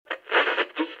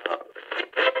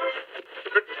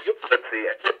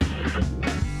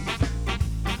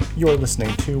You're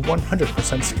listening to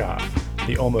 100% Ska,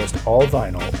 the almost all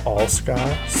vinyl, all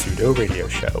ska pseudo radio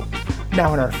show.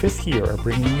 Now in our 5th year of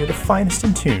bringing you the finest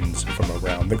in tunes from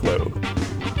around the globe.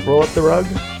 Roll up the rug,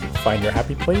 find your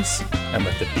happy place, and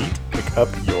let the beat pick up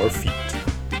your feet.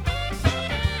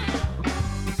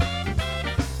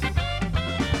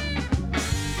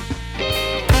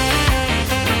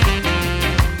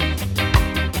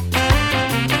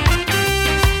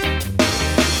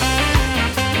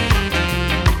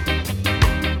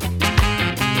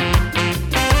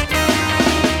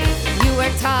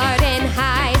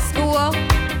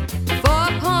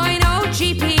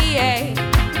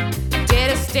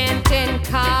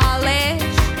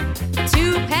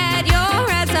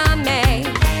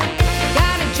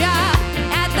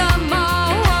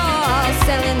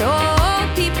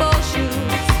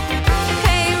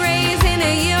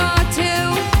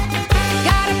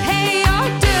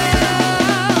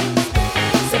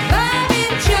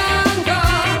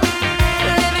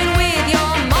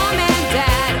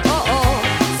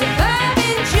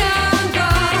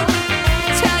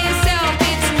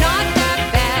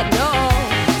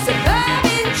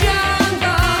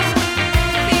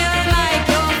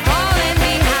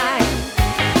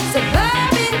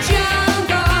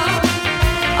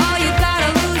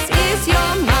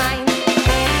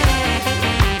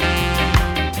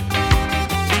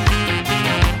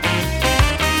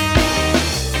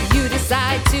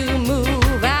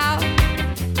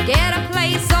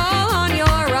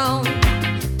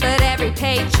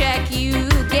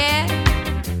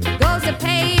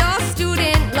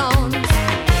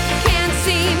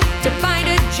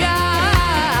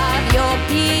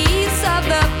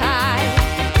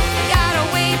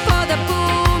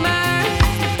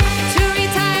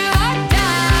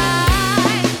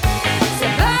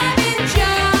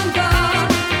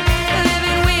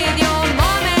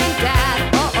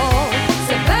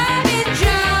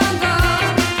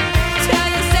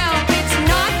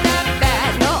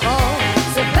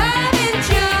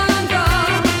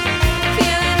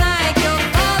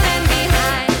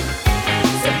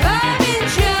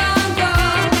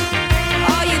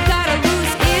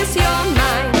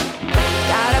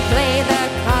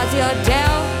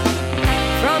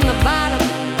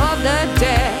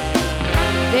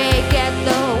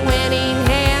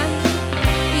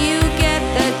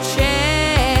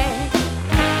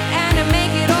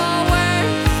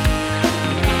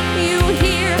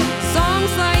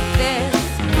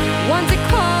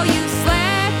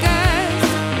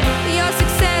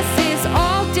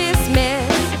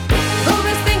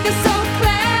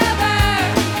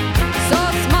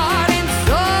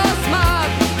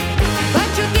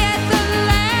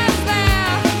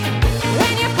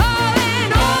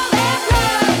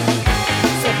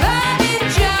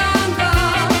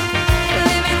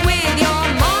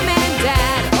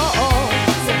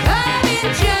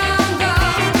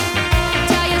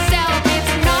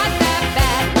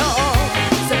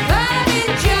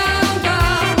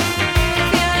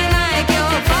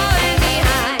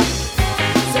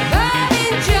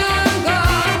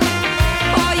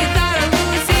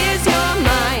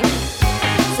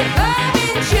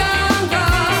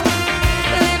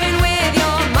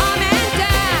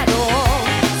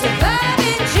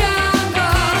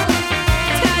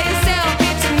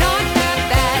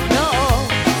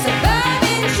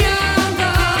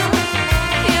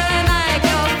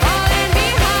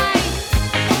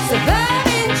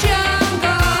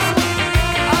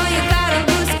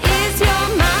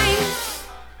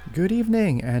 Good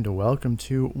evening and welcome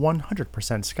to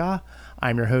 100% Ska.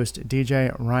 I'm your host,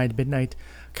 DJ Ride Midnight,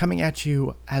 coming at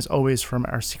you as always from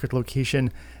our secret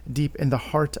location deep in the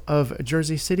heart of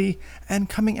Jersey City and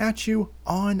coming at you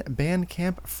on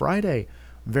Bandcamp Friday.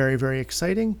 Very, very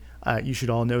exciting. You should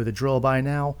all know the drill by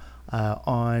now.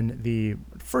 On the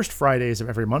first Fridays of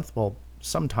every month, well,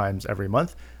 sometimes every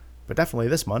month, but definitely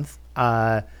this month,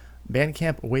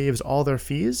 Bandcamp waives all their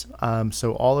fees.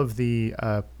 So all of the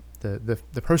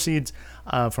proceeds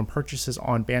from purchases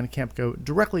on Bandcamp go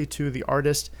directly to the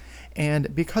artist,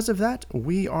 and because of that,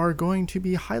 we are going to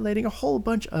be highlighting a whole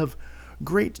bunch of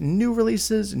great new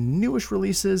releases, newish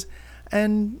releases,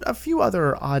 and a few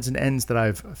other odds and ends that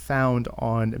I've found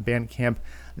on Bandcamp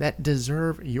that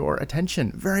deserve your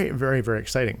attention. Very, very, very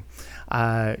exciting.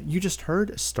 You just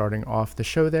heard, starting off the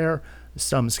show there,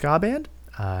 Some Ska Band,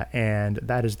 and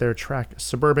that is their track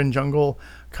Suburban Jungle,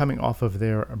 coming off of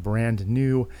their brand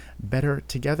new Better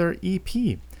Together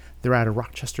EP. They're out of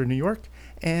Rochester, New York,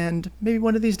 and maybe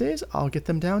one of these days I'll get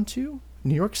them down to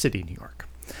New York City, New York.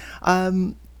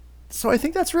 So I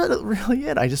think that's really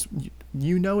it. It's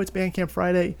Bandcamp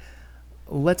Friday.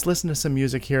 let's listen to some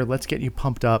music here. Let's get you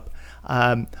pumped up.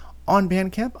 On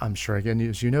Bandcamp, I'm sure, again,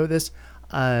 as you know this,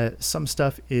 some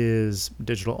stuff is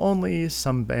digital only.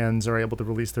 Some bands are able to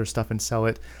release their stuff and sell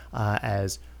it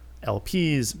as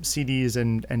LPs, CDs,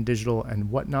 and digital and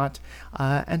whatnot.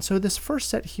 And so this first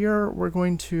set here, we're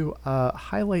going to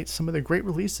highlight some of the great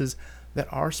releases that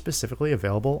are specifically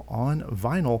available on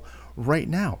vinyl right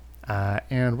now.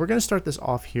 And we're going to start this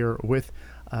off here with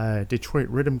Detroit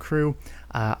Rhythm Crew.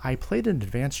 I played an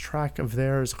advanced track of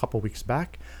theirs a couple weeks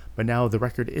back, but now the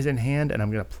record is in hand, and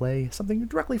I'm going to play something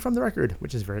directly from the record,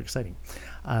 which is very exciting.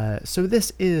 So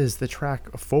this is the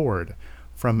track Forward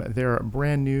from their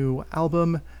brand new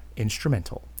album,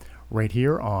 Instrumental, right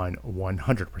here on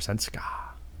 100% Ska.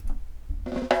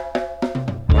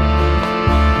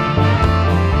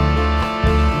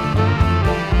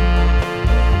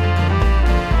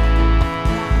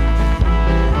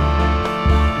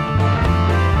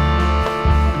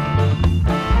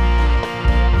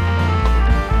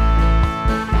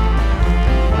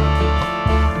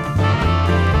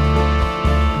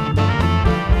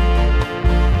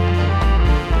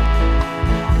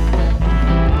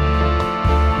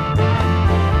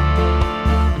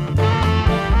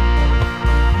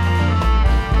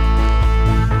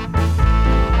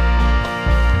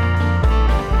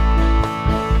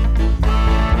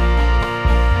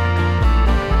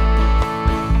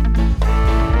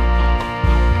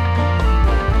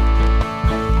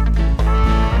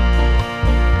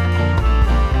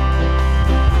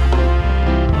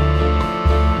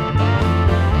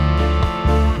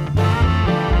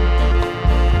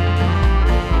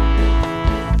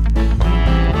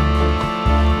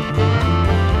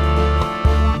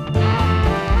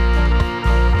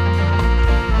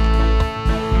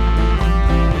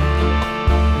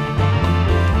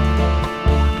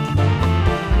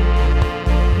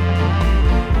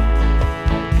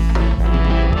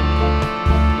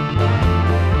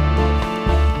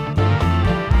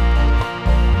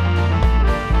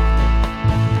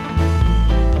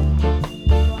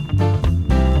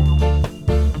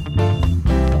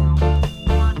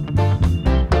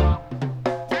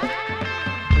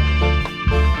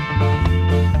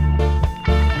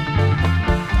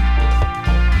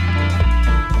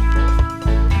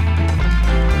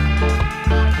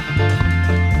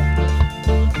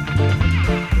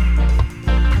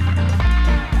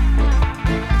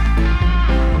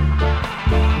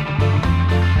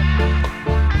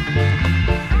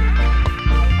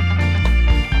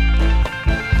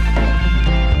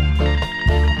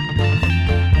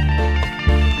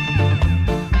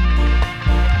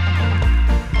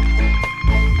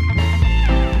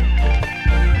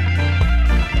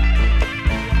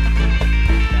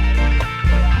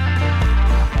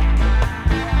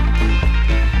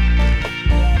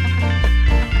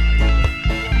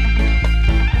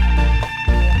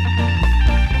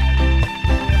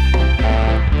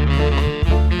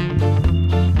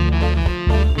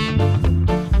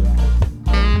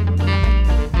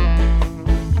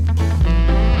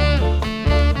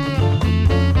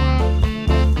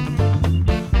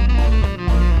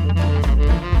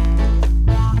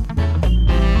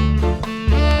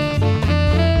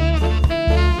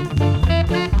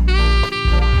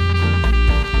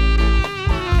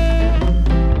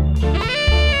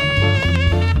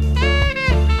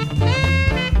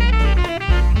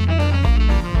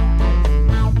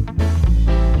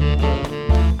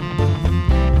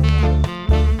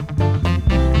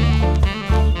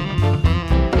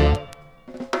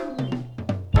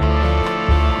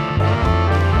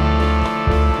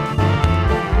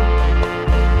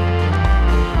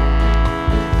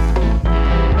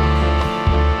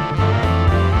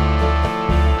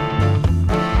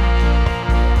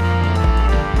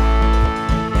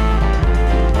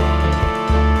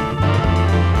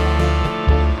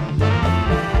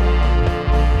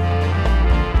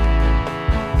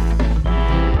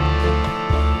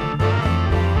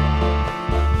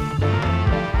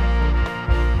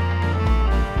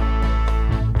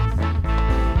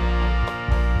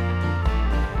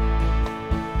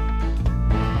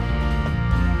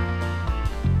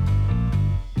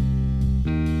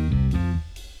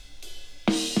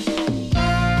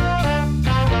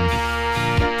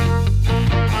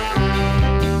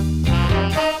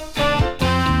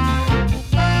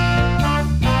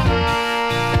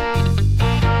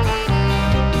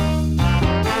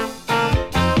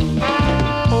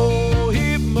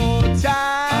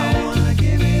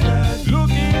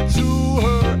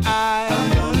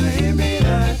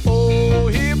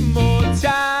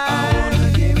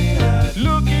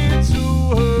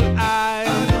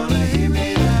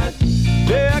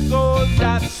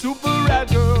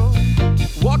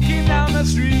 the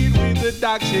street with the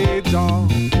dark shades on.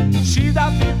 She's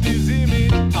a 50s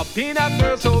image, a peanut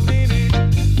girl so vintage.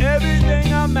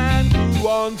 Everything a man could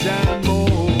want and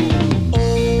more.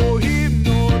 Oh,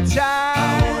 hypnotized.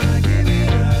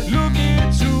 Look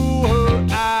into her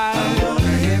eyes.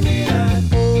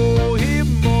 Oh,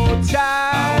 hypnotized.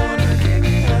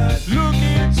 Look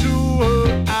into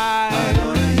her eyes.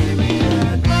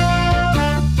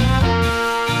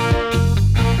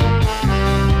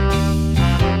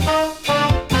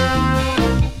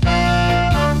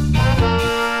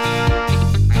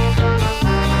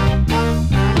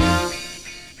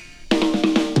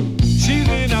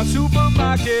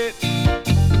 Supermarket,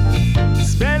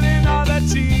 smelling all the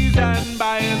cheese and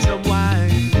buying some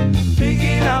wine,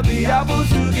 picking out the apples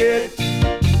to get,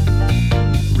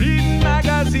 reading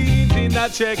magazines in the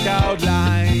checkout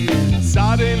line.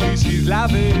 Suddenly she's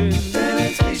laughing, then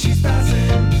it's me she's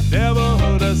passing. Never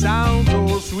heard a sound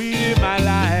so sweet in my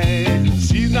life.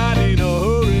 She's not in a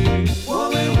hurry,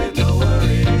 woman with no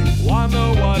worry.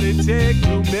 Wonder what it takes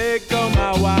to make her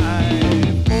my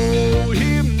wife. Oh,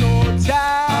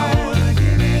 hypnotized.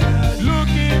 Look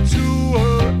into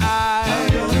her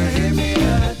eyes.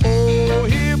 Oh,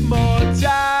 hypnotized.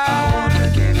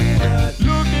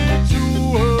 Look into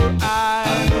her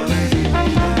eyes.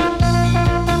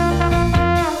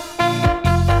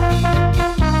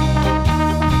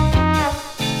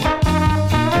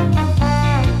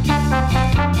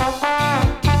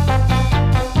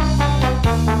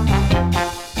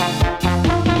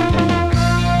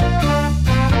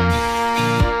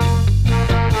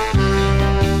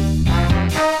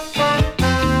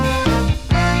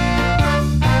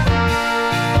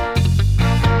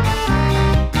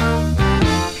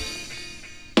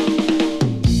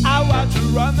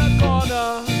 Run the corner,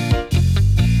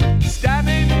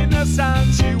 standing in the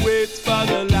sun, she waits for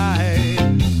the light.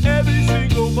 Every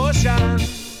single motion,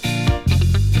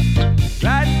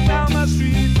 gliding down the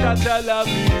street, such a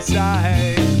lovely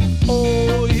sight.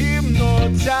 Oh,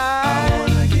 hypnotized.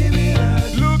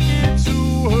 Look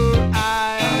into her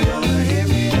eyes.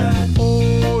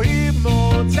 Oh,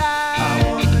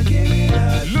 hypnotized.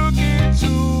 Look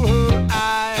into her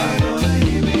eyes.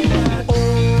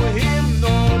 Oh,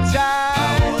 hypnotized.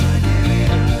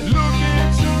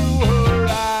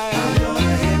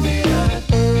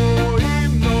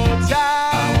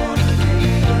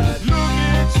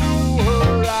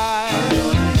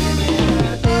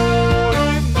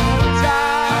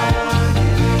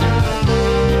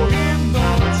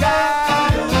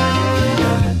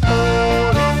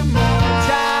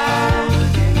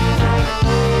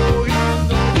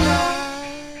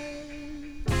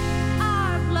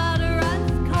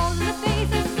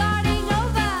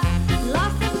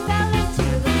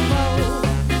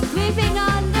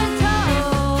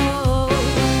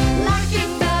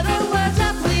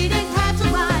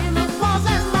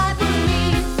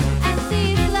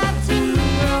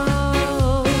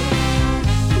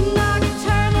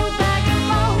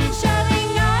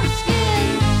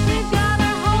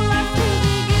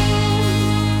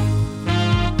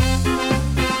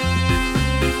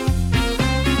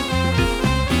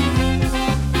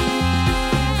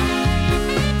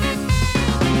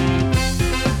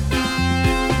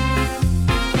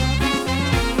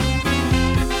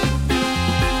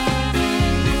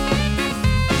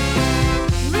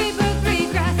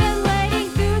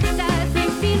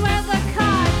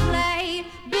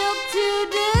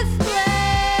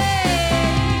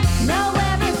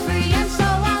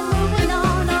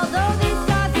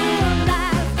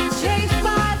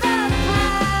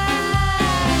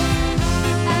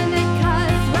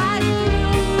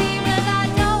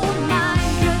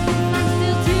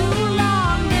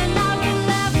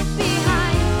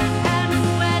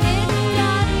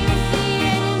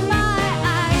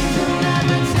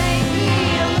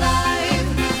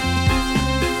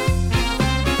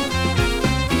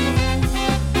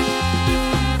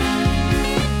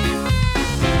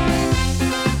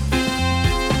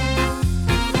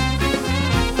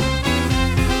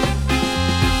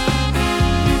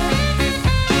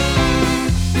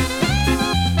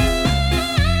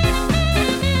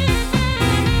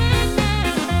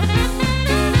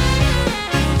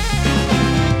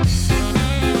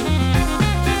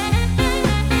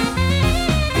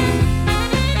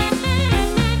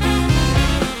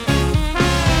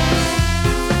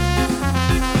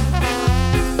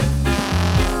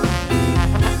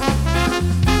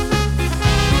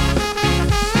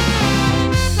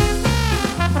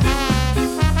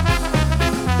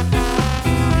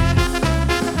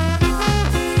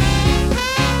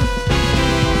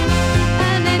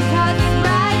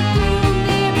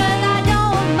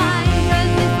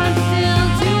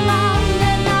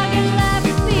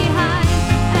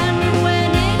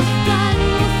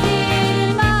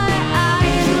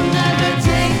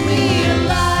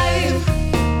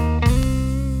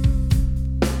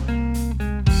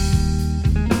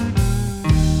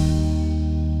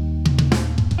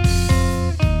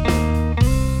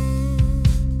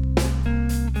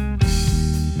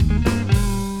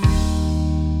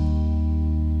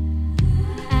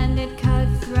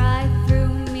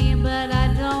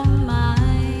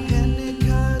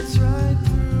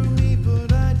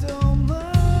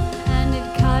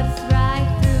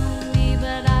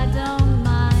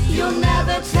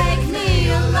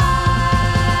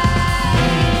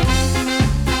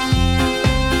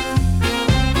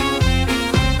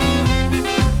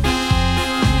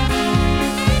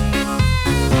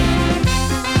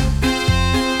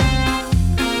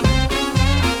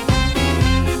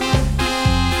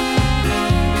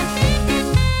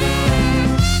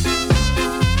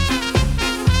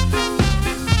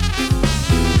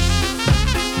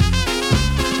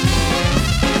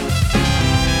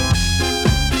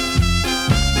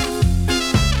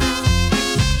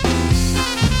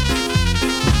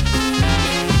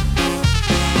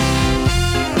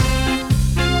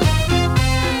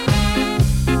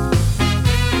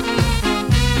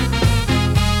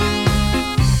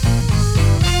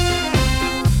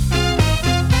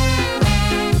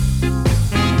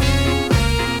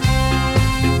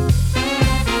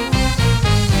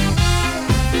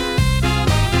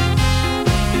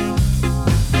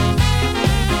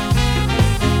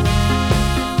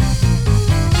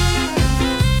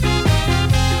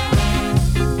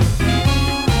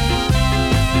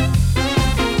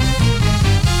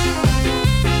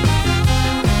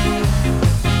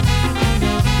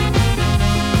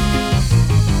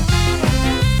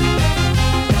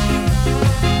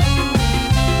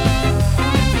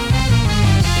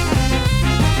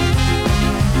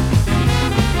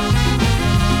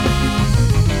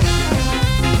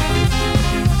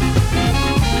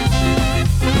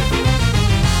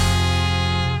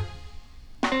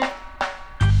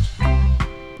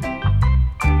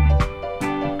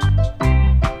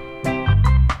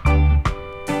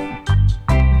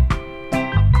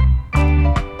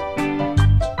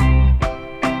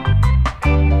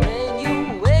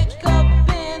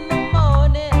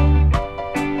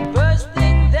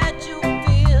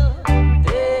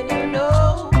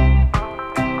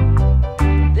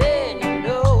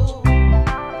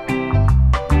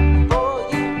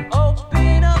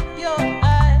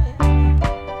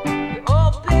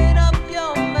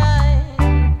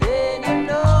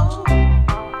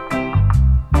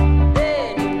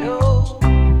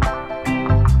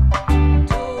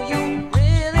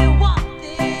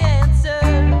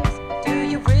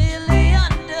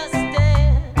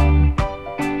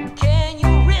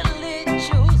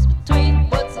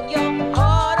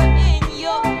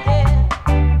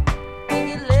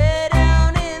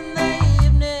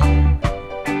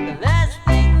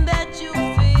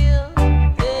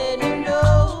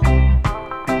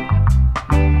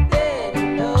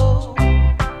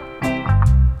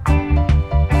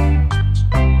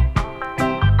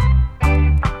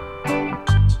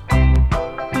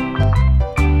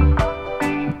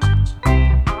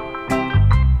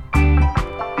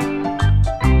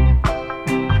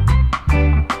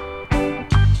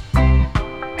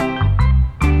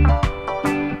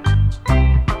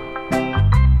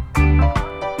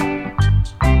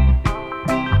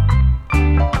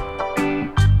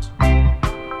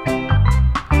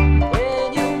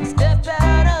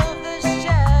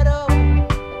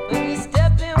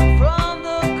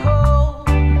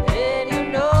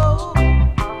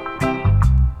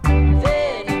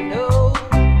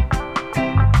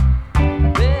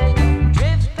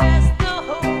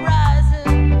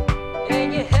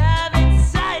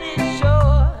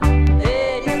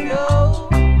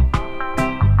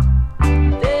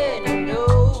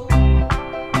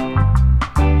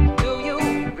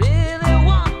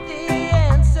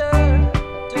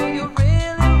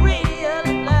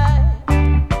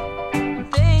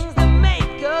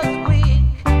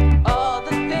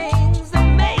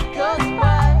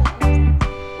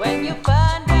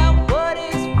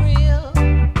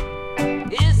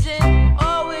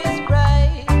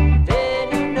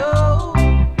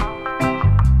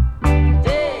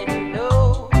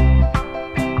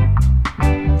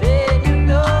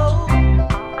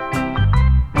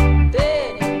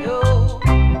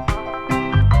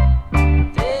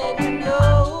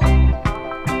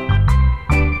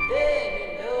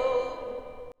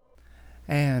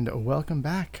 welcome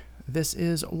back. This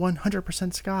is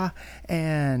 100% Ska,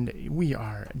 and we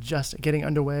are just getting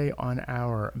underway on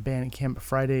our Bandcamp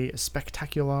Friday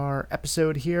spectacular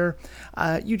episode here.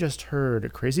 You just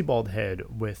heard Crazy Bald Head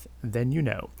with Then You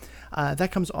Know.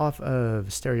 That comes off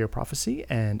of Stereo Prophecy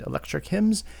and Electric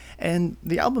Hymns, and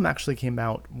the album actually came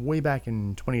out way back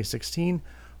in 2016,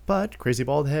 but Crazy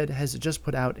Bald Head has just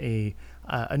put out a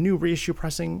new reissue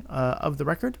pressing of the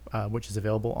record, which is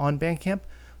available on Bandcamp.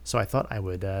 So I thought I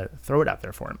would throw it out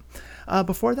there for him.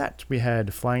 Before that, we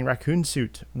had Flying Raccoon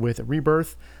Suit with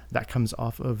Rebirth. That comes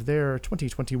off of their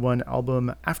 2021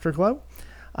 album Afterglow.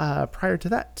 Prior to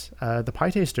that, the Pie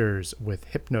Tasters with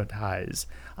Hypnotize.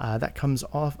 That comes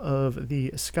off of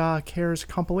the Ska Cares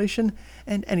compilation.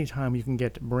 And anytime you can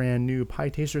get brand new Pie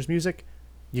Tasters music,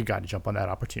 you got to jump on that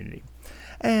opportunity.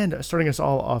 And starting us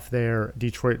all off there,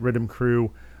 Detroit Rhythm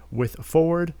Crew with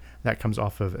Forward. That comes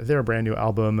off of their brand new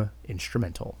album,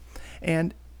 Instrumental.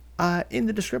 And in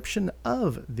the description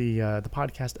of the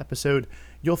podcast episode,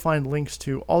 you'll find links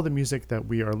to all the music that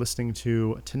we are listening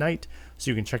to tonight,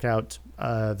 so you can check out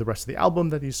the rest of the album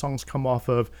that these songs come off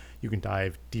of. You can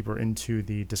dive deeper into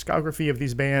the discography of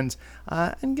these bands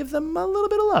and give them a little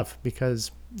bit of love,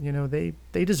 because, you know, they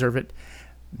deserve it.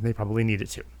 They probably need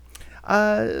it too.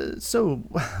 So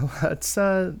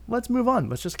let's move on.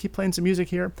 Let's just keep playing some music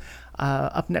here.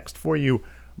 Up next for you,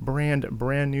 brand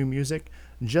new music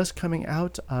just coming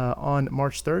out on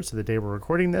March 3rd, so the day we're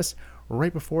recording this,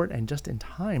 right before it and just in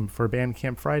time for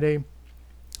Bandcamp Friday.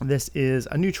 This is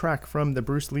a new track from the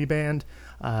Bruce Lee Band,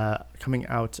 coming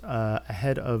out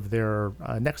ahead of their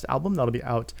next album. That'll be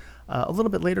out a little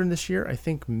bit later in this year, I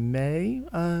think May,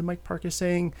 Mike Park is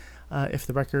saying, if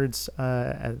the records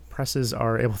presses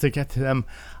are able to get to them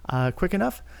quick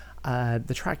enough.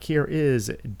 The track here is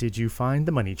Did You Find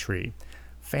the Money Tree?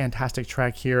 Fantastic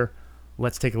track here.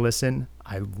 Let's take a listen.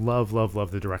 I love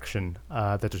the direction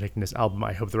that they're taking this album.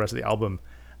 I hope the rest of the album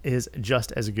is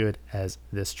just as good as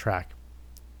this track.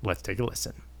 Let's take a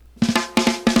listen.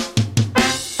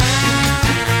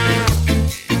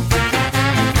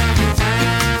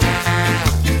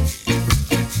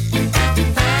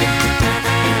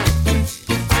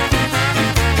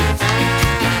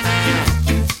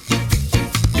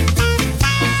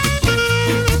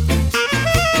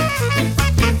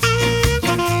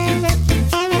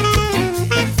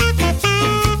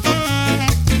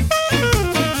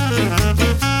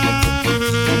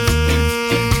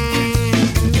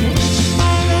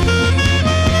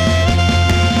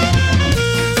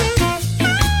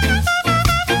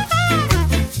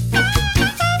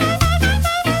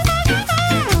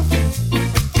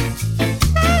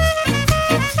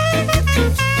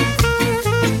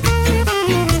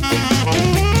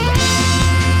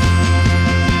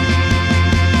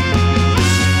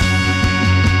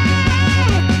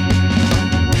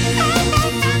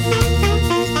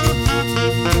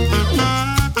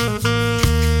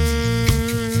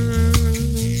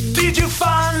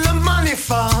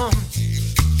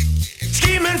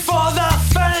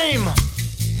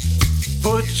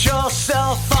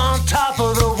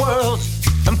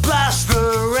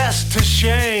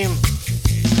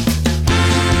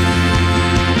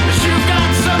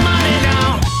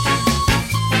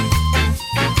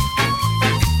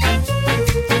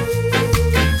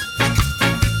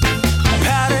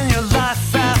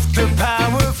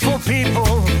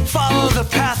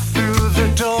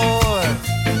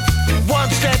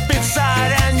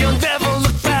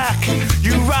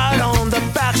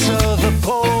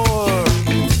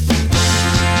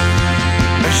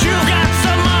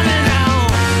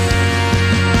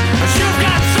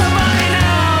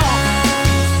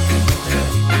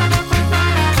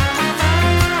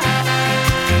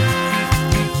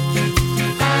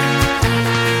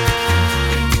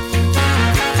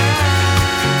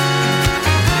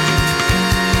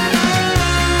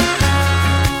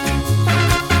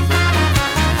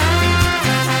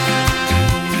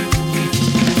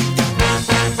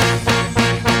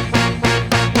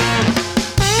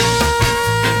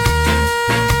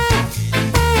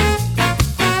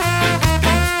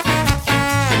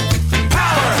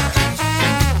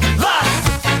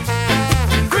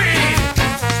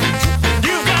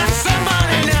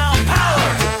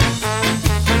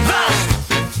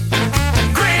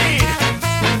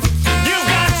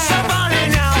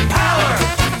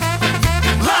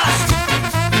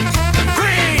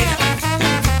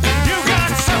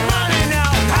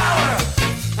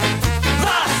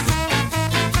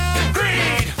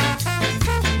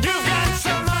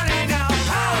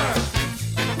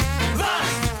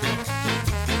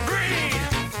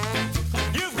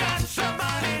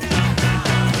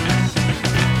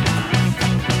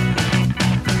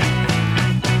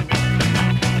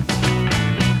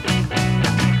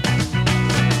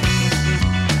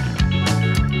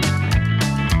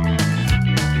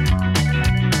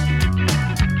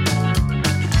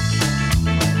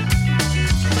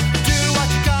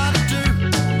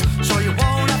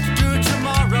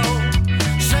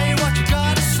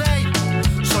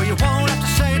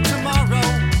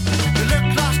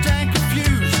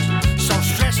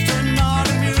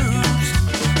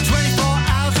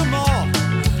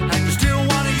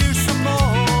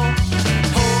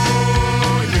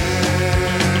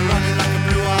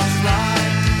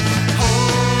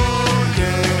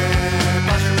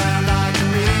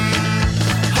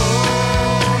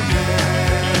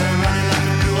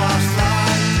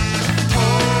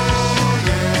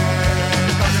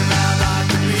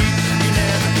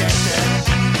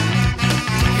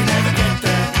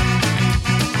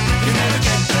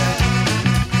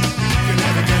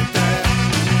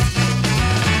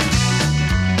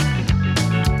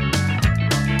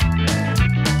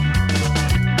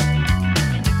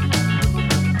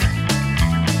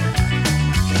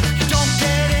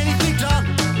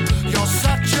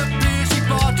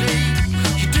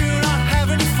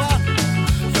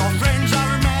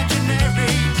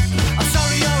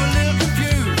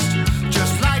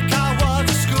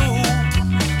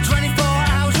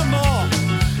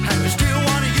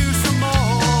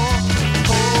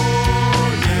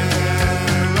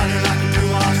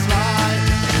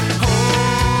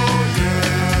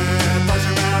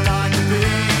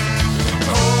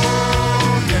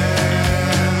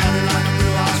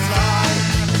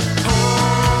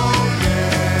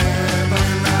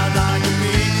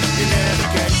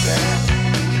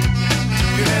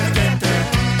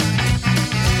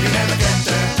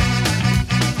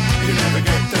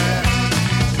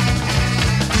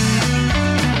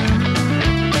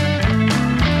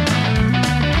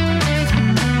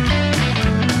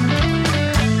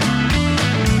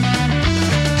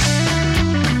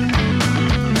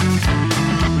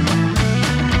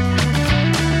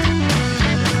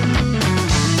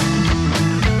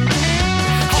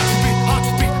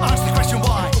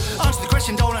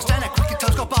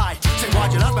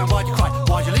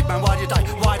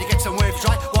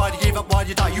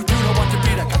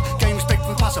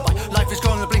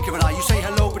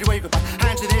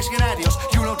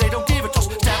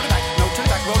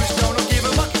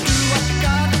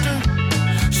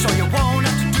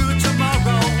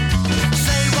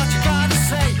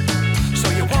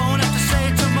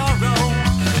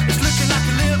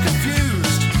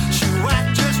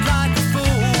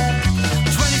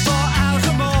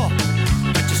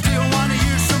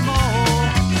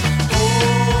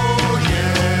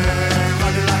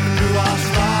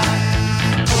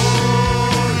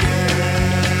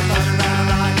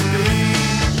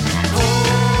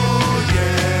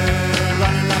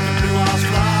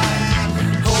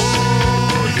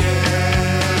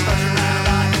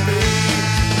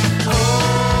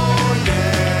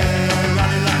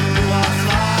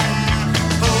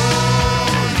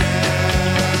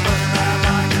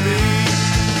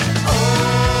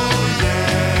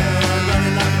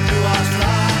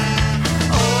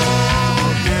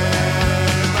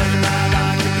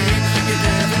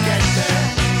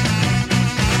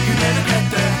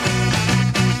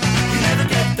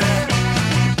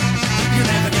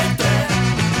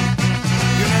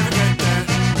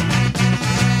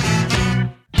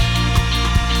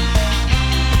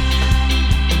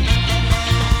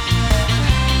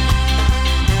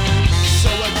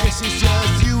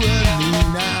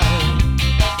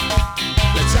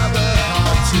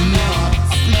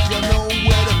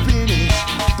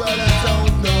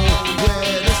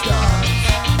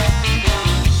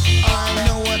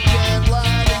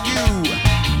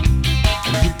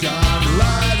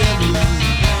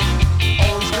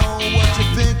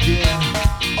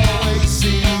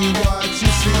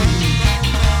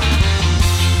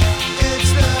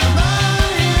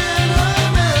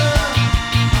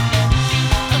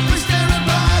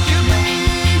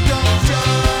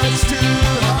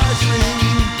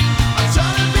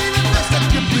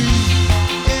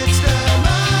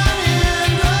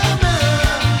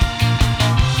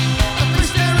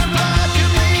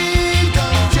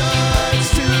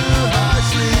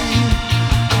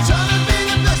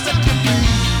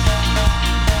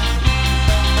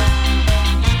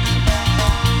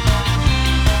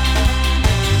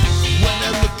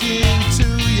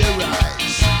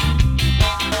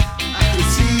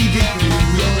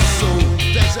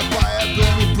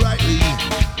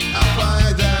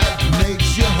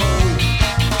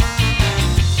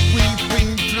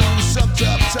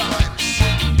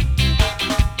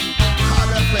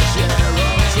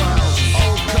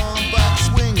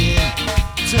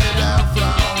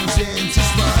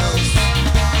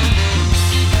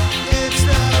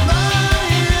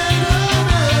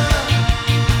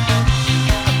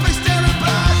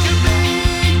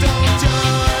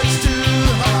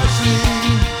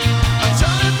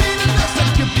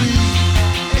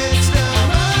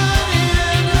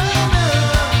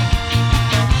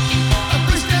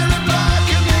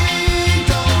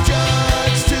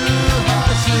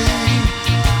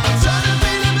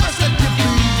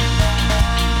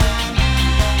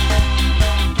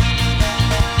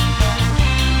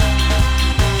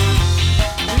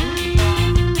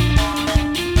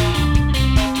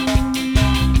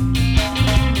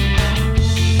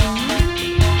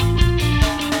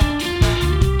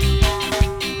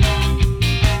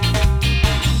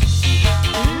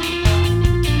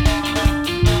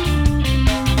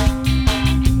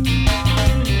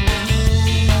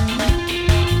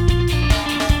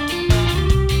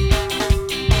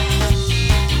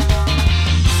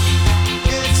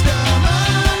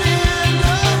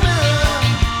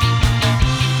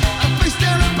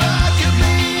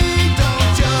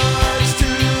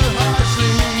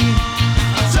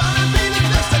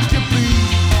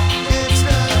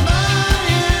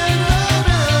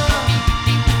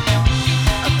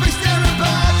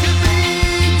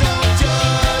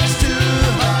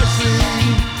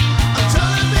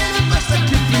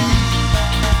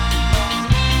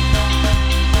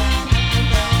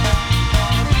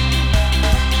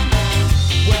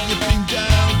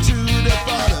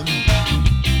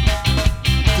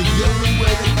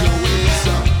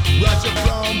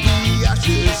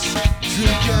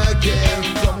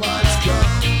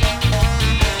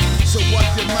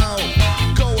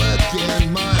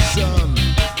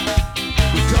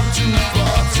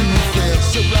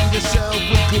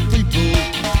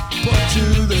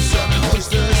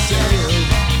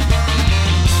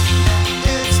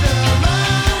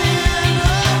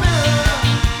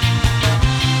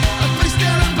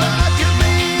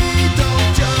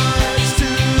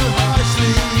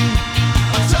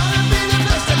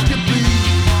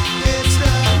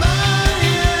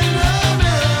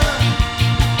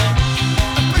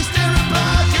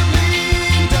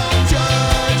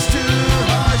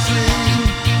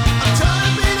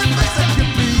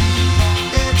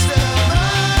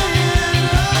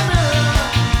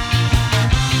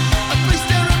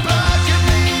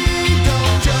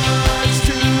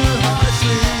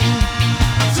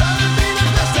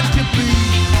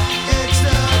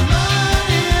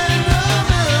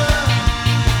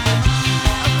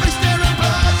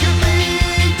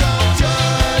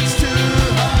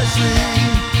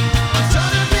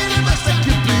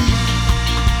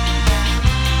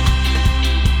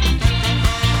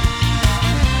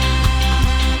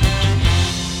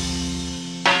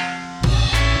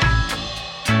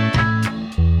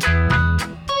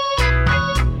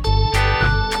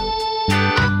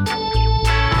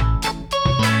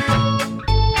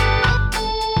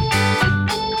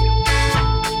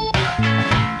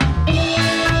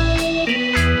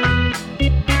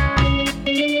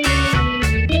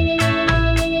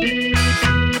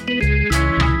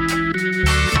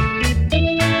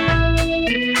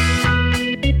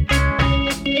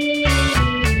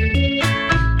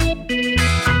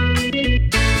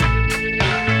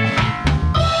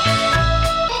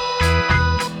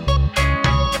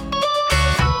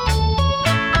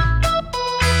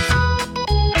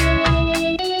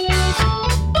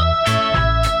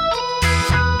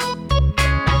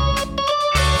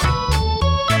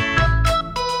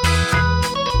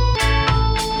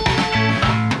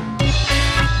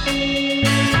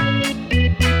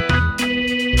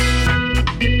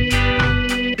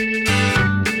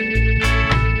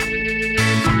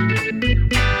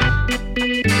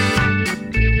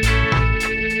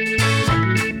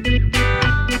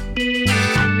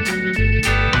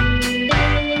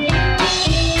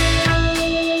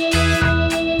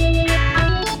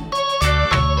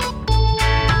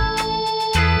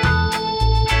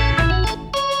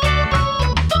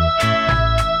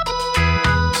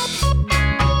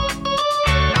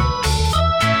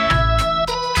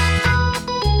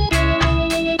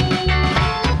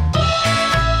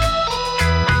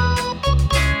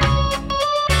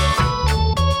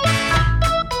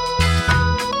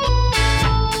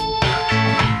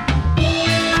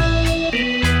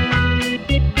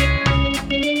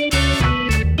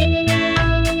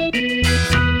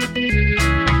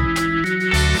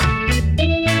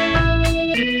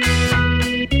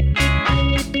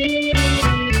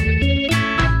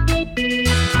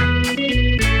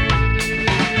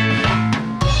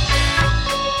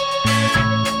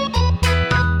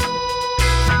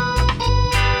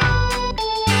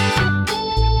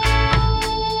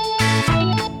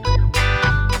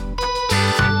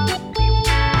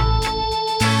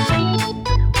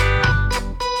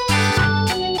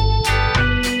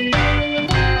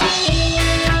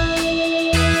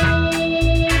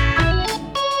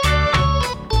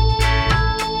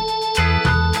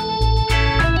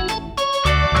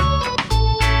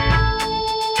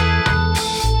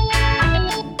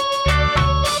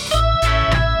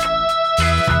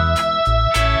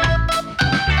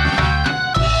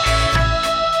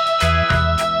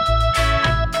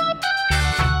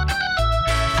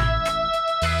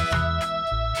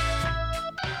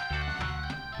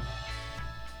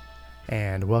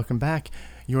 And welcome back.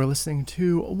 You're listening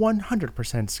to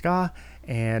 100% Ska,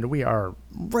 and we are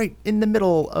right in the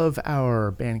middle of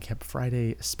our Bandcamp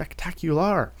Friday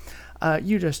Spectacular.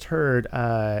 You just heard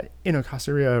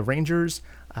Inokasuria Rangers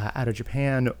out of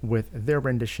Japan with their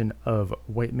rendition of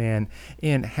White Man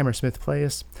in Hammersmith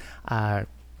Place,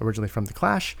 originally from The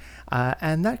Clash,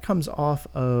 and that comes off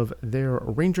of their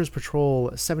Rangers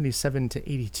Patrol 77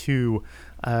 to 82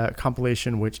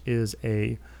 compilation, which is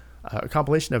a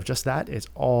compilation of just that. It's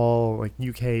all like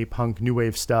UK punk new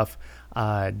wave stuff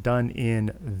done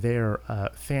in their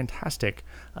fantastic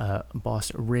boss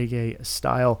reggae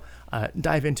style.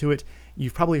 Dive into it.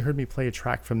 You've probably heard me play a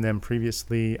track from them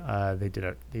previously.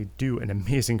 They do an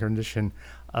amazing rendition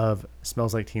of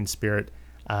Smells Like Teen Spirit,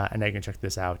 and I can check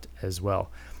this out as well.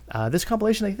 This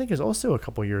compilation, I think, is also a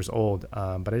couple years old,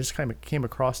 but I just kind of came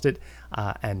across it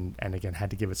and again had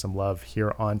to give it some love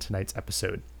here on tonight's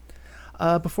episode.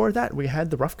 Before that, we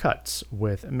had the Rough Cuts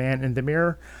with Man in the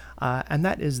Mirror, and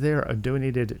that is their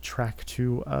donated track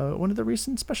to one of the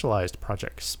recent Specialized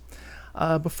projects.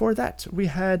 Before that, we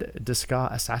had the Ska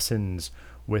Assassins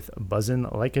with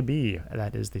Buzzin' Like a Bee.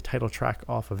 That is the title track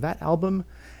off of that album.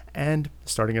 And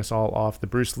starting us all off, the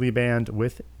Bruce Lee Band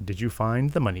with Did You Find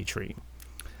the Money Tree?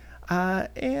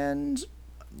 And,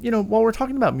 you know, while we're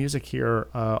talking about music here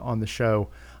on the show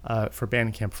for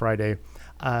Bandcamp Friday,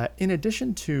 in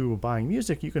addition to buying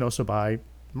music, you can also buy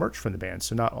merch from the band.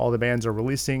 So not all the bands are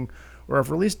releasing or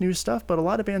have released new stuff, but a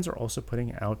lot of bands are also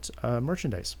putting out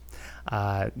merchandise,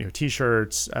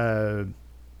 t-shirts,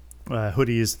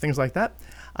 hoodies, things like that.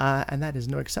 And that is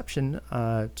no exception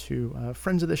to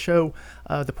friends of the show,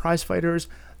 the Prize Fighters.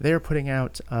 They're putting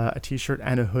out a t-shirt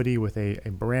and a hoodie with a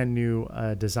brand new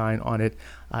design on it.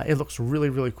 It looks really,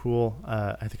 really cool.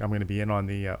 I think I'm going to be in on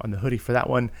the hoodie for that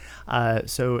one.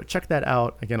 So check that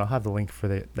out. Again, I'll have the link for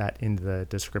that in the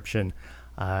description.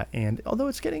 And although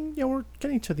it's we're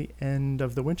getting to the end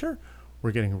of the winter,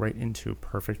 we're getting right into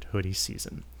perfect hoodie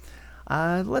season.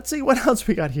 Let's see what else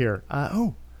we got here.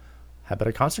 How about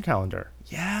a concert calendar?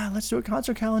 Yeah, let's do a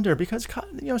concert calendar because,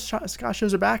 ska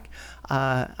shows are back.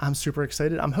 I'm super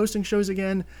excited. I'm hosting shows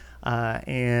again, but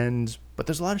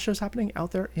there's a lot of shows happening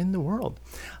out there in the world.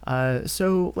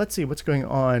 So let's see what's going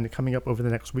on coming up over the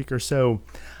next week or so.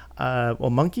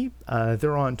 Monkey,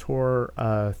 they're on tour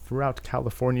throughout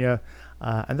California,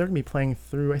 and they're going to be playing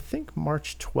through, I think,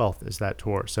 March 12th is that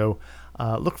tour. So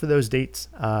look for those dates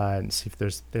and see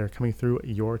if they're coming through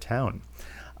your town.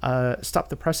 Stop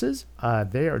the Presses,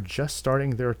 they are just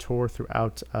starting their tour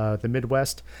throughout the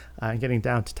Midwest and getting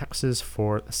down to Texas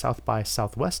for South by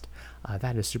Southwest.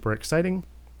 That is super exciting.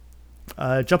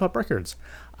 Jump Up Records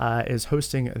is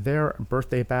hosting their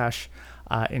birthday bash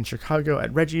in Chicago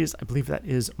at Reggie's. I believe that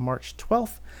is March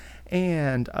 12th.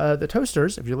 And the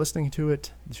Toasters, if you're listening to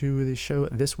the show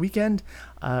this weekend,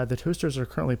 the Toasters are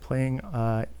currently playing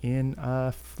in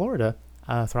Florida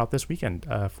throughout this weekend,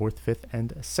 4th, 5th,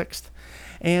 and 6th.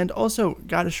 And also,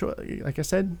 got to show, like I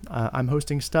said, I'm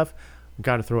hosting stuff.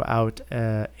 Got to throw out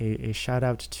a shout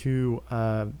out to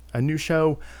a new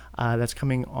show that's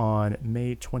coming on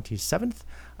May 27th.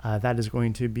 That is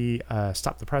going to be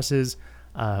Stop the Presses,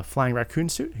 Flying Raccoon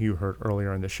Suit, who you heard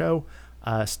earlier in the show,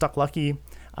 Stuck Lucky,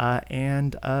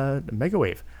 and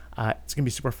Megawave. It's going to be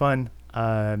super fun.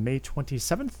 May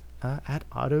 27th at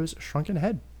Otto's Shrunken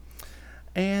Head.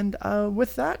 And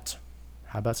with that,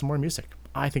 how about some more music?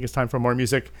 I think it's time for more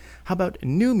music. How about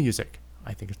new music?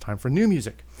 I think it's time for new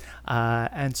music.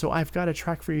 And so I've got a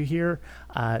track for you here.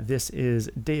 This is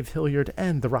Dave Hilliard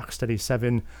and the Rocksteady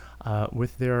 7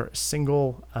 with their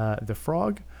single, The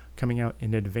Frog, coming out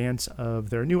in advance of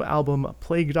their new album,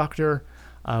 Plague Doctor,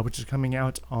 which is coming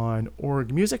out on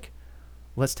Org Music.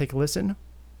 Let's take a listen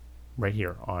right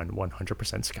here on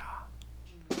 100% Ska.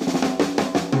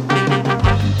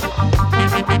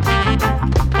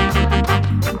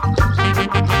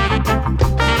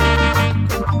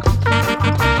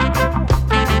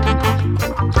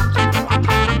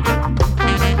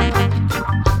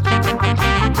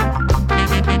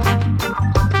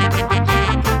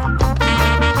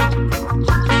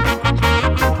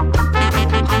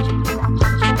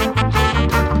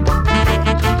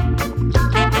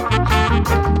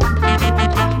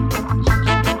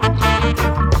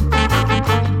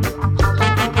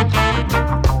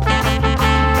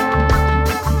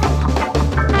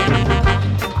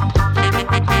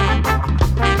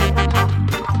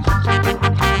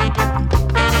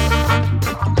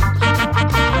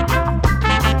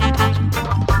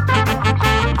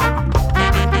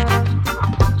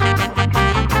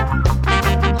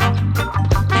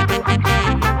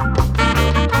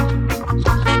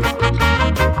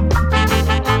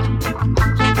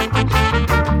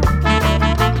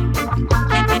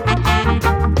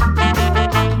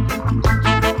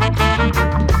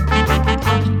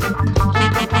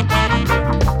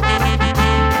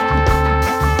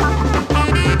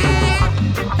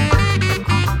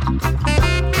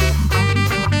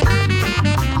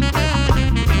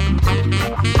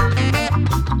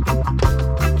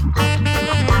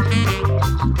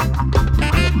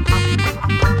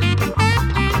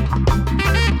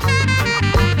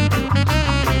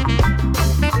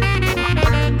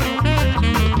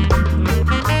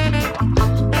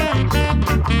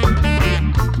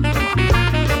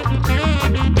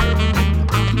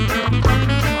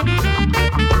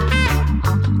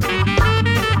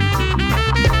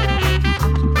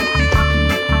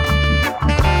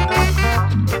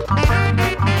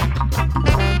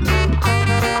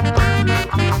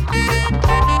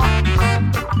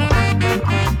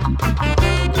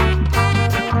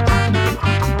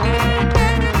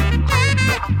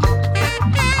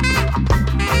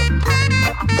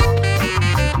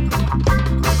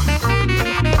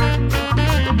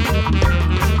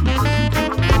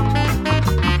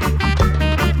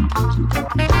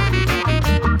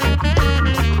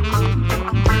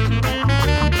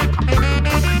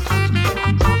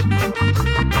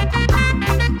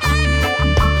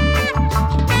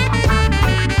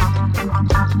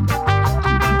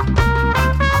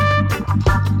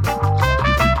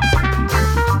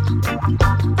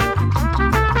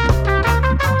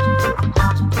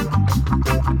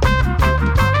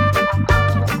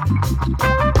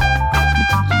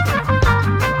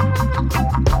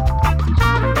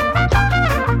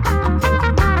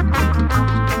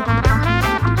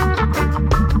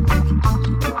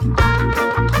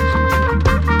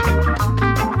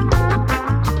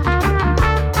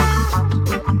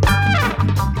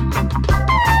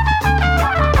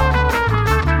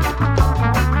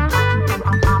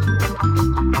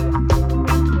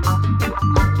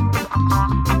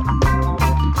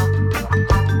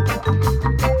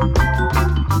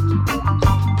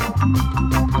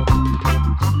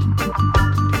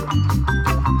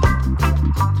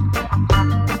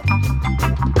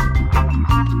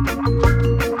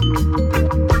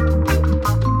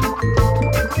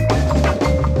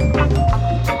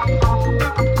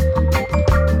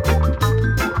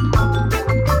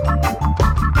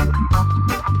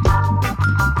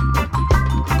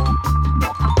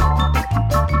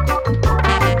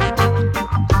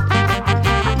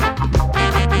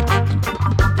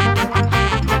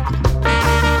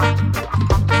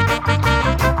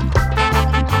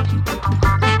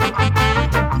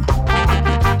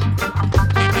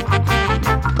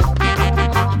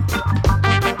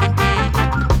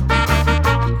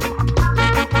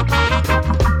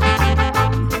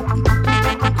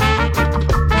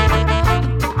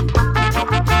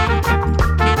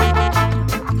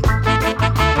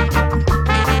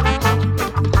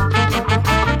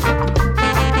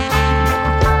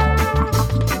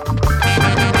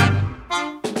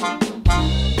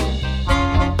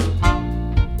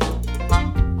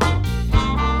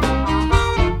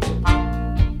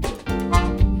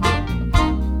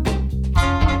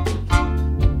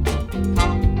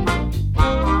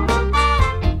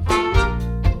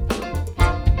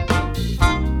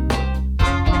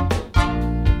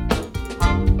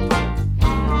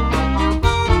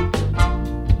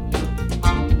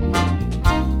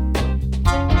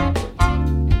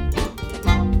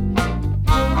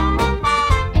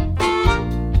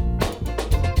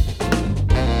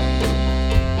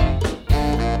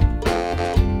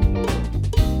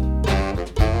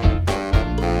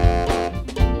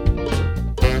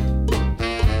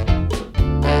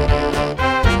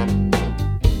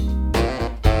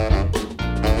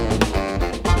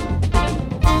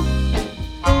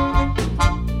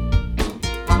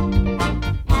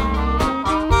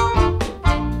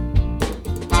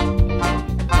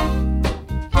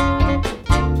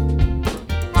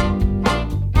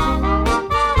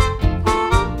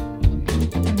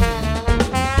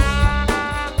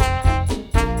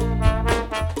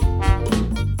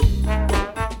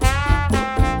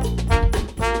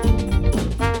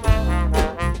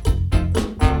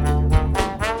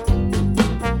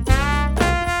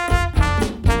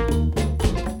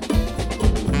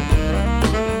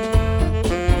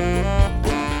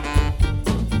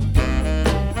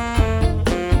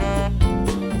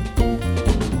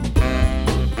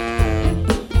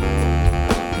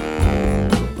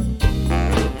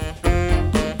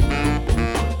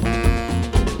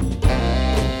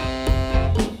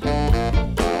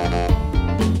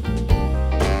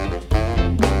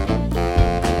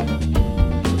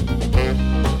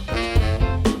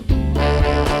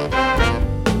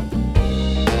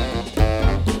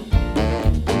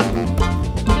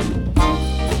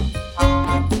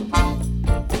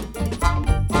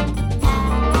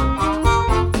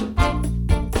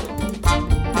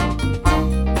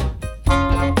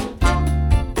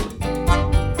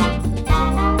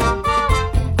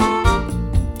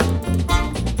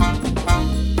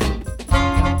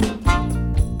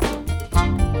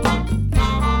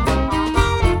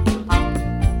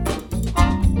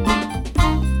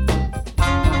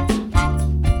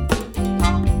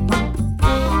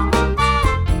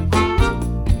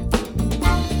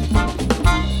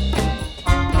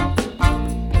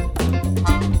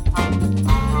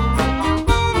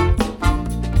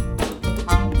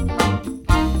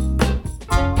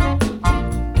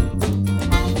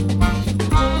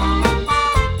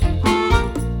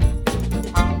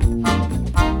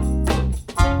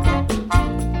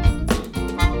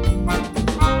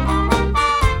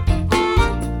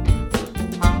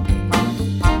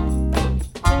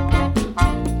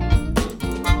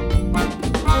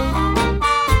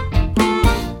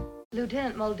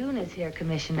 Muldoon is here,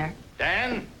 Commissioner.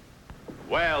 Dan?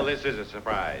 Well, this is a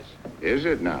surprise. Is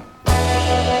it now?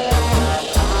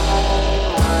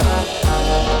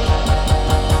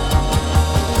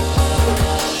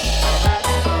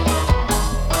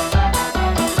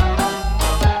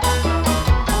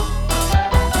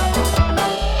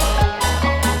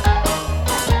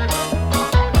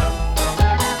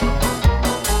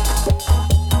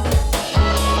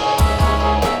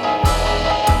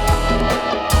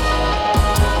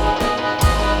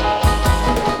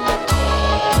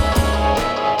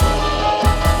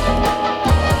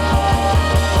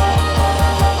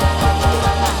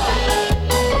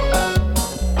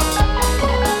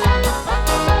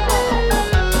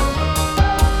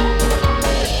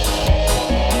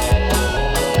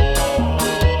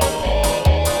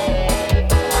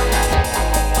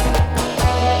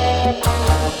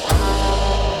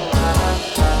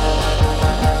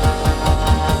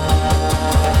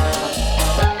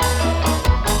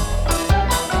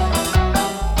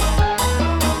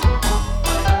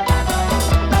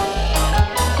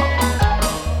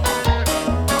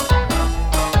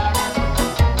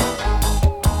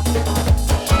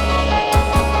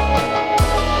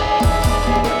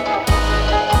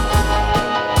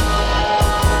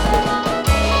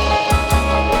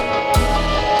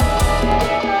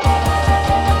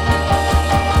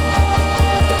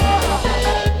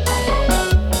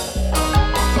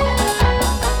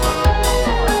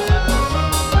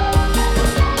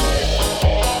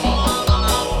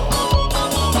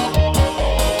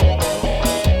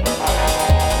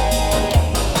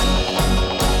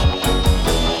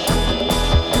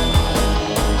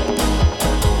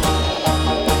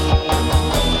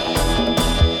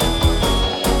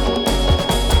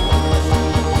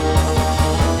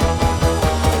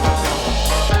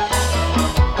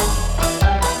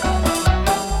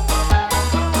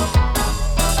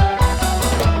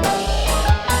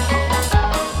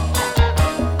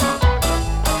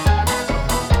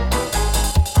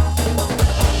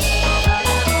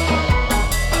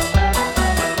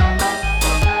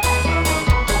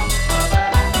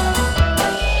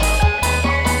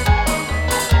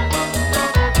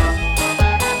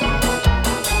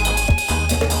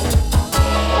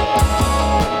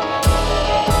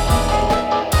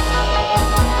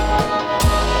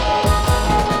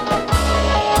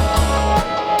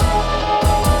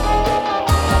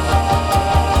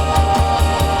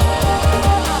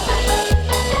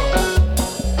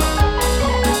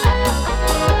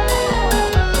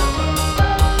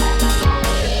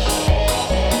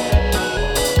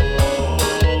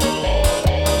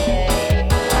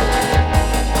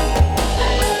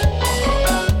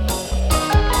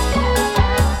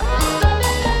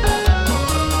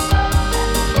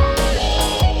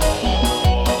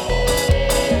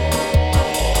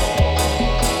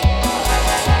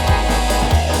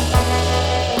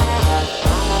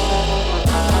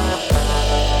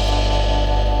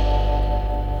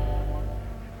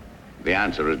 The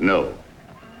answer is no.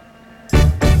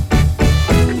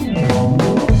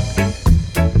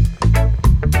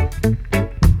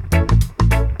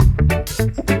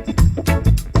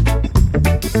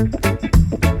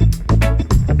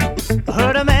 I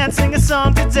heard a man sing a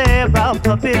song today about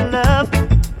puppy love.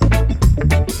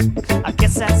 I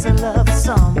guess that's a love of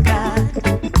some kind.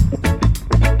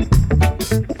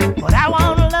 But I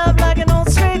want a love like an old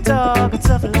stray dog, a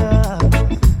tough love.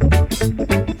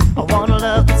 I want a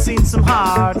love that's seen some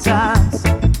hard times.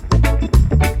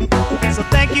 So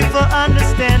thank you for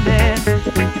understanding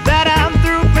that I'm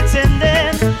through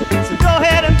pretending. So go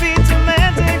ahead and be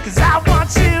demanding, 'cause I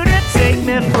want you to take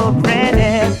me for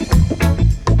granted.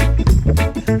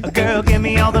 Girl, give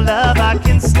me all the love I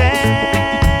can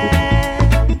stand.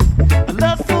 I'd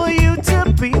love for you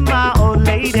to be my old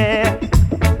lady,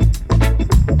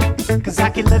 'cause I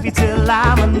can love you till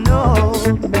I'm an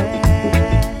old man.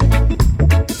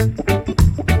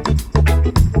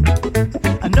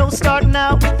 I know starting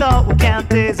out we thought we'd count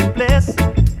days of bliss.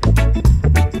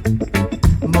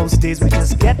 Most days we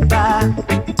just get by.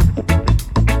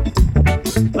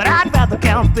 But I'd rather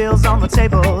count bills on the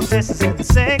table, dishes in the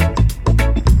sink.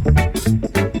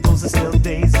 Those are still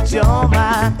days that you're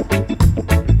mine.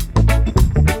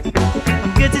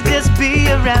 I'm good to just be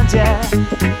around you,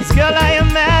 'cause girl I am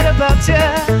mad about you,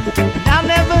 and I'll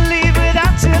never leave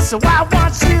without you. So I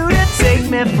want you to take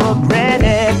me for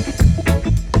granted.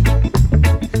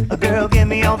 Girl, give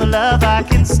me all the love I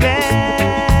can stand.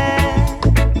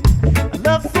 I'd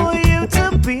love for you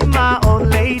to be my old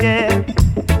lady,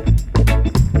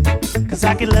 'cause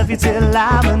I can love you till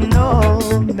I'm an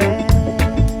old man.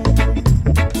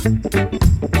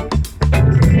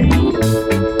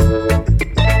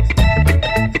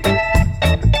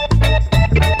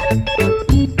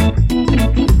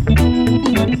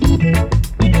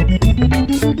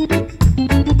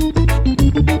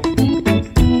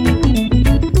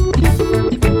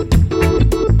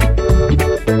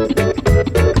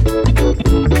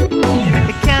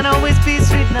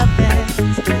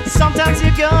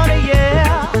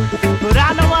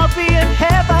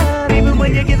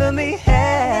 giving me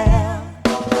hell.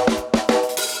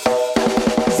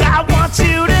 'Cause I want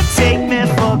you to take me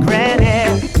for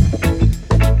granted.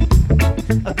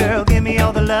 Girl, give me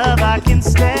all the love I can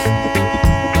stand.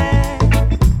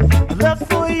 I'd love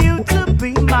for you to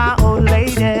be my old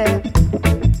lady.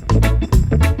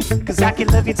 'Cause I can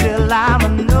love you till I'm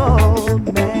an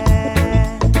old man.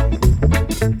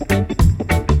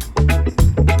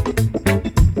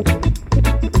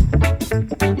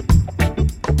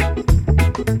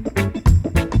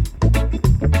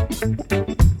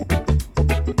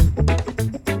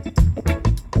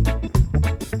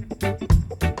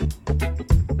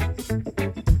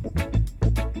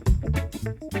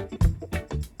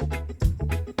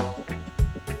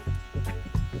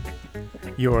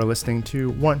 You're listening to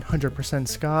 100%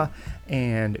 Ska,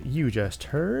 and you just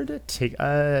heard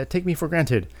Take Me For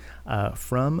Granted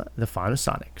from the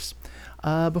Phonosonics.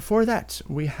 Before that,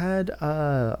 we had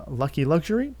Lucky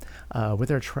Luxury with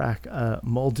their track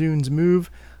Muldoon's Move,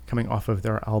 coming off of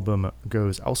their album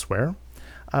Goes Elsewhere.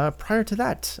 Prior to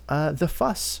that, The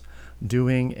Fuss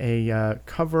doing a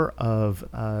cover of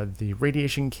the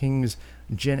Radiation Kings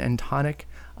Gin and Tonic,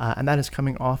 and that is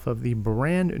coming off of the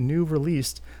brand new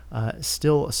released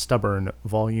Still Stubborn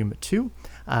Volume 2.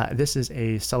 This is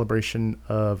a celebration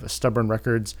of Stubborn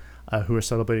Records, who are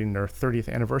celebrating their 30th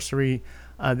anniversary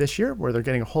this year, where they're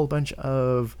getting a whole bunch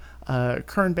of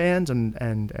current bands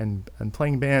and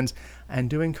playing bands and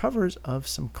doing covers of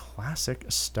some classic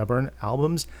Stubborn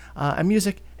albums and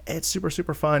music. It's super,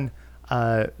 super fun.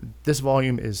 This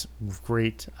volume is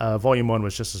great. Volume 1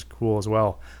 was just as cool as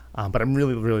well, but I'm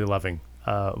really, really loving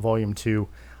Volume 2.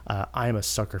 I am a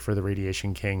sucker for the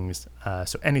Radiation Kings,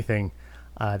 so anything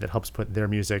that helps put their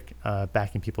music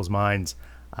back in people's minds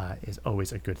is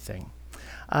always a good thing.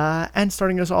 And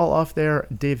starting us all off there,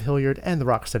 Dave Hilliard and the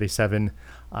Rocksteady 7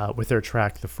 with their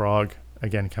track The Frog,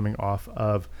 again coming off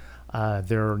of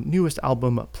their newest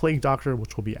album Plague Doctor,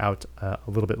 which will be out a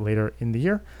little bit later in the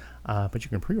year, but you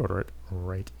can pre-order it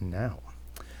right now.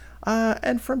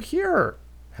 And from here,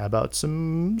 how about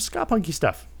some ska punky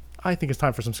stuff? I think it's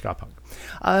time for some ska punk.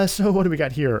 So what do we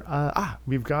got here?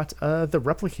 We've got the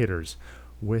Replicators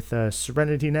with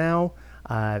Serenity Now,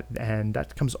 and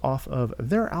that comes off of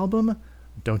their album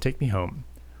Don't Take Me Home,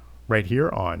 right here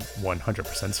on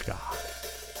 100% Ska.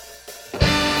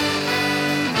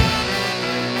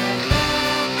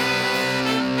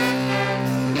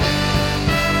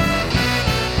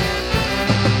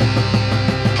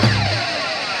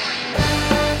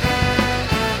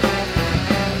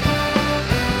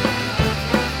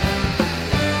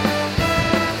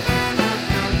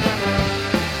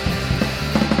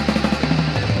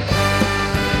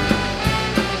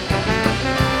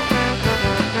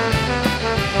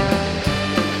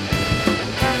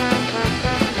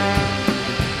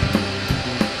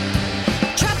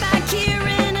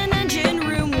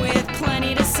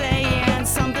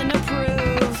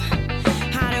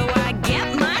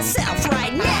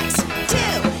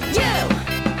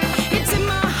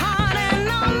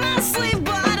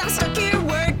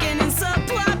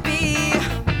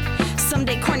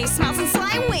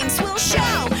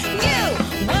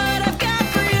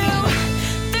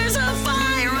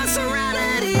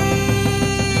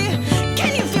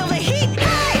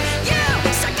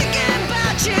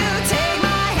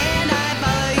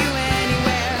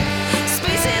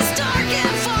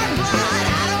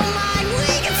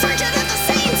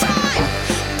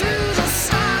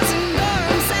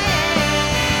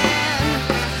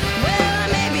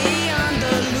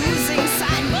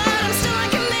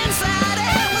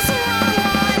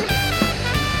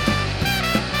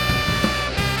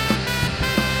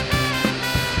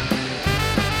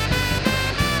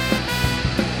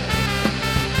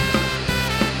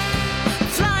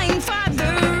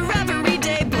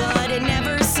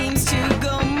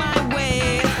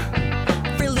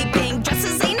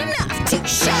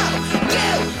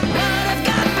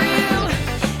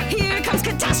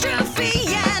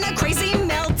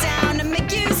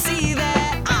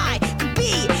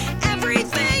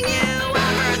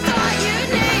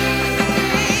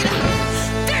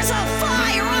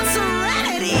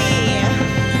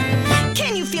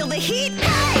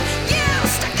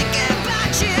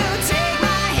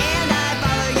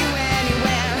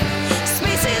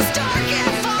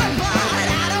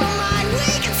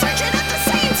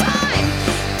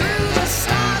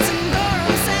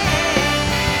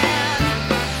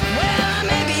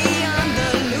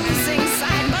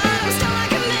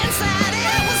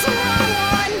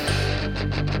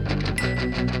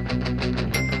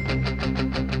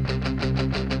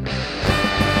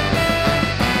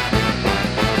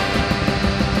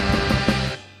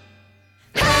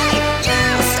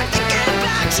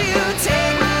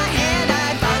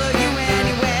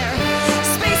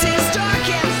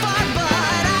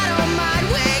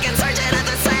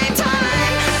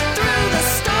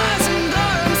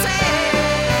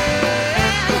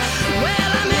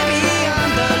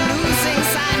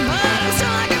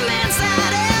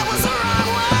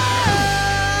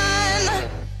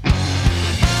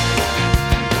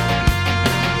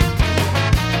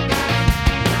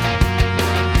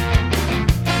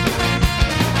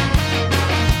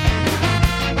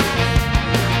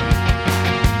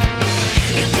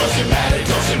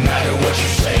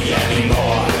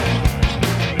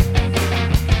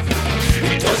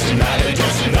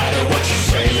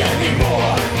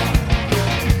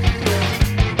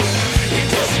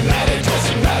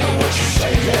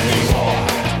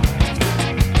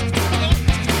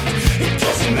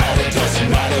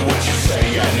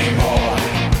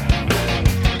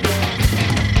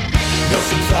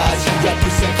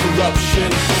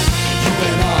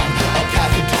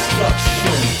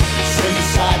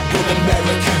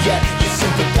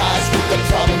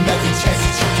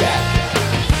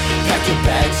 pack your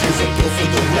bags, here's a bill for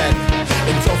the rent.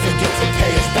 And don't forget to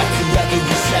pay us back for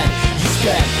every cent you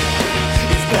spent.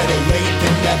 It's better late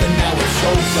than never, now it's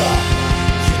over.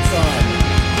 You're done.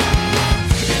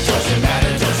 It doesn't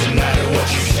matter what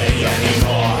you say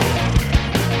anymore.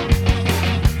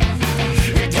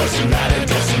 It doesn't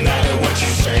matter what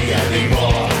you say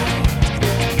anymore.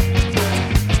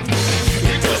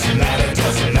 It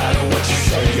doesn't matter what you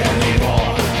say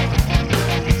anymore.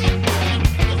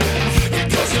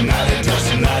 It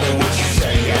doesn't matter what you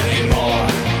say anymore.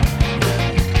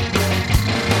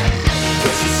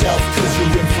 Brace yourself, cause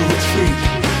you're in for a treat.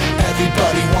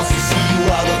 Everybody wants to see you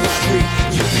out on the street.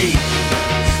 You beat.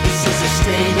 This is a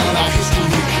stain on our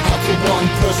history. How could one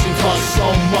person cause so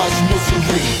much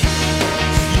misery?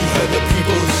 You heard the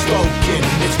people who've spoken.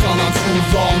 It's gone on too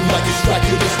long, like a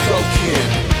striker is broken.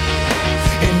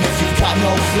 And if you've got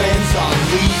no plans on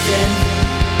leaving,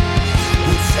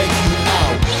 we'll take you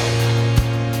out.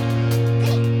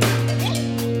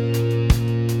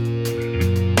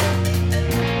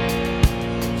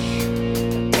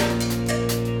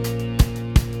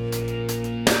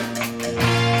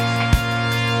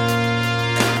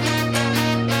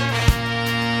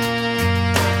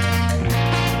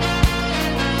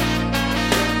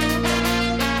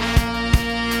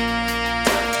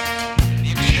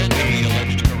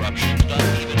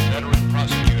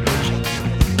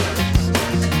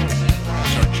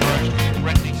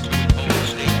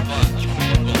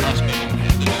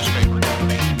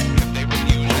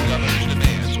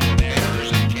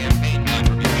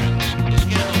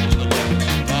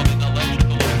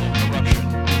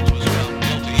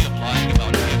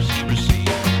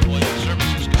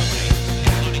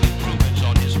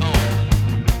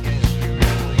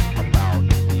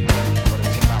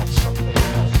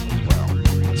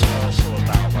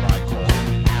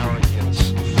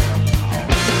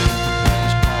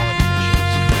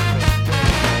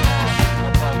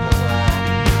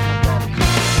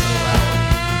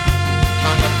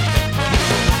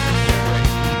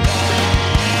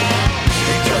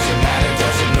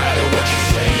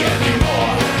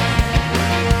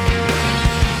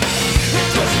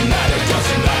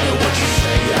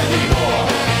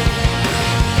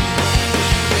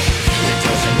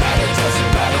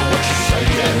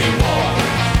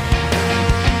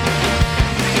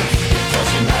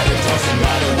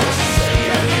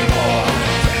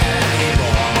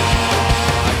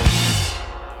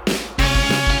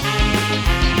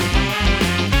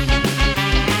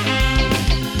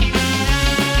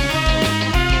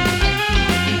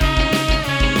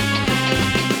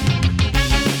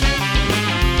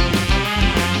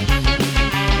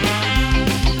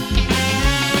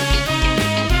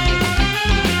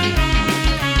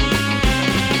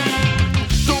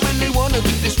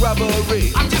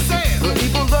 robbery. I'm just saying. The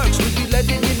evil lurks, we be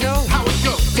letting you know how it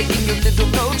goes. Taking your little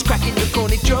notes, cracking your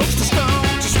corny jokes. To stone,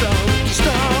 to stone, to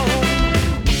stone.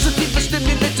 So keep a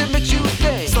stimulant that makes you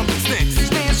think. Something stinks.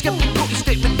 Staying skeptical, your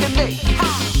statement can make.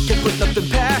 Can't put nothing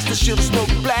past the shield of smoke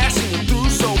blasting you through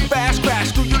so fast.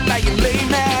 Crash through your lying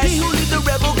lame ass. He who lead the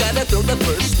rebel gotta throw the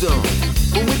first stone.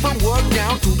 Moving from work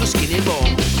down to the skinny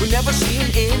bone. We never see an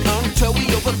end until we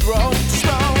overthrow. To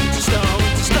stone, to stone,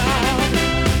 to stone.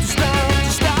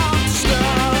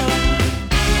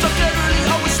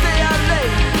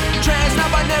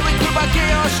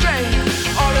 Chaos strain,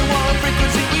 all in one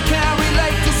frequency we can't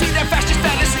relate. To see that fascist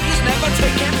fantasy is never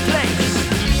taking place.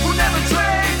 We'll never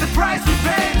trade the price we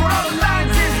pay for all the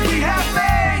alliances we have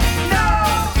made. No,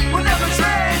 we'll never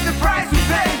trade the price we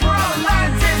pay for all the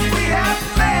alliances we have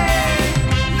made.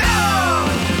 No,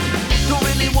 don't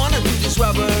really wanna do this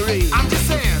robbery. I'm just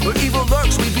saying, but evil lurks,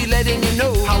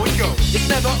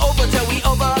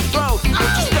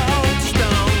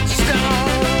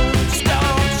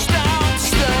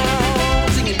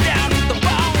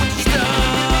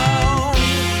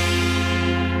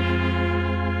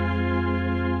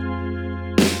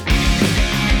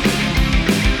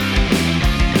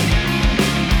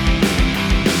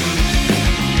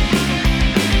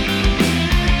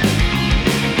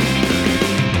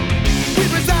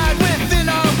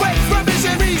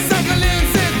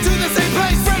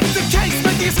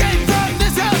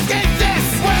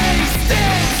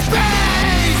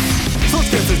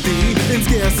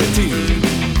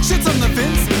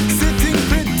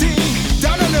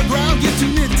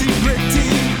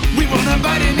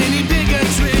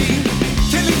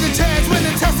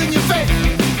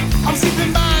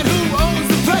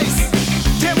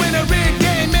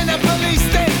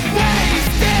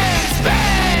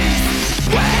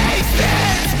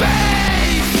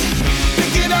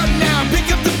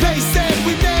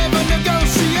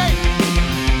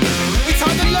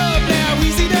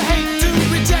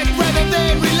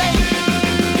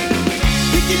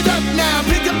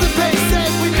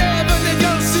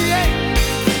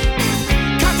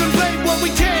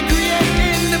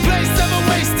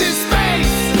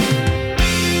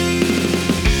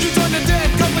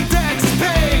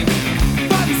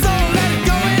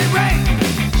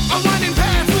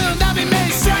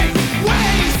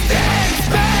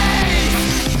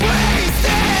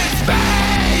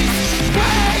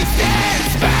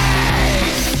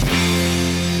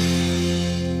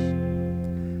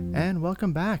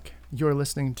 welcome back. You're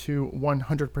listening to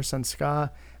 100%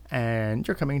 Ska, and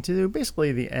you're coming to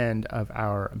basically the end of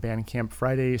our Bandcamp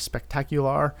Friday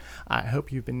Spectacular. I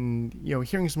hope you've been,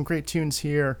 hearing some great tunes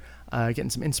here, getting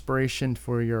some inspiration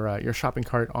for your shopping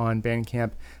cart on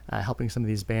Bandcamp, helping some of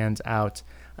these bands out,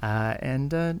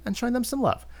 and showing them some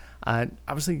love.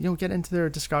 Obviously, get into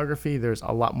their discography. There's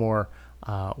a lot more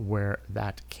where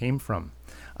that came from.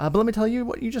 But let me tell you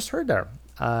what you just heard there.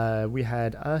 We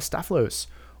had Staphylos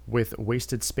with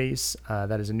Wasted Space.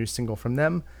 That is a new single from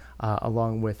them,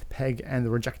 along with Peg and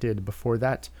the Rejected before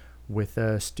that with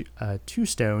Two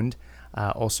Stoned,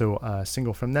 also a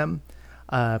single from them.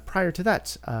 Prior to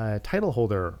that, Title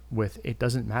Holder with It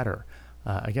Doesn't Matter.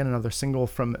 Again, another single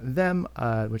from them,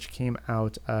 which came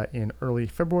out in early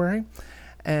February.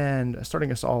 And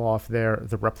starting us all off there,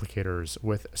 The Replicators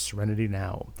with Serenity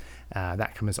Now.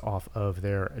 That comes off of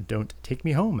their Don't Take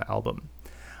Me Home album.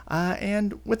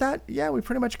 And with that, we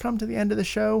pretty much come to the end of the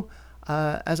show.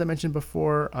 As I mentioned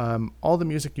before, all the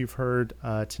music you've heard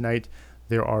tonight,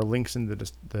 there are links in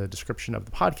the description of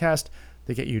the podcast.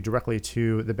 They get you directly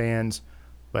to the bands.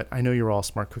 But I know you're all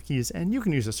smart cookies, and you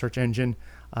can use a search engine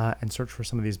and search for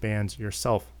some of these bands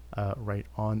yourself right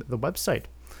on the website.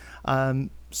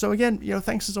 So again,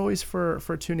 thanks as always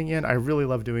for tuning in. I really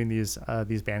love doing these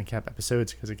Bandcamp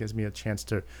episodes because it gives me a chance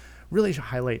to really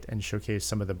highlight and showcase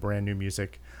some of the brand new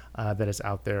music that is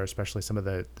out there, especially some of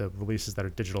the releases that are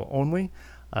digital only,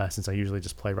 since I usually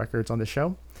just play records on the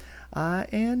show.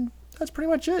 And that's pretty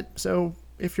much it. So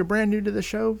if you're brand new to the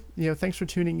show, thanks for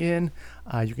tuning in.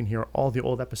 You can hear all the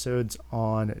old episodes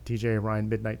on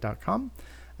djryanmidnight.com.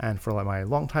 And for my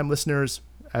longtime listeners,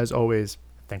 as always,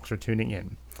 thanks for tuning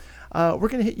in. We're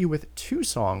going to hit you with two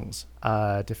songs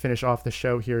to finish off the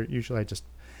show here. Usually I just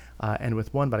end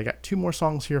with one, but I got two more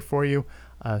songs here for you.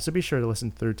 So be sure to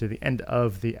listen through to the end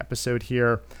of the episode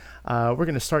here. We're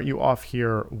going to start you off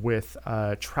here with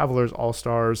Travelers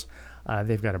All-Stars.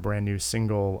 They've got a brand new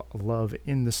single, Love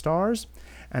in the Stars.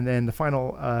 And then the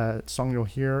final song you'll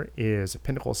hear is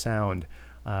Pinnacle Sound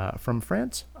from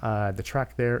France. The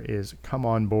track there is Come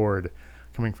On Board,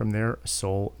 coming from their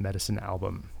Soul Medicine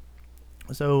album.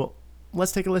 So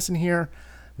let's take a listen here.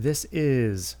 This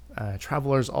is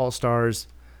Travelers All-Stars.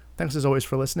 Thanks as always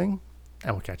for listening,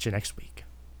 and we'll catch you next week.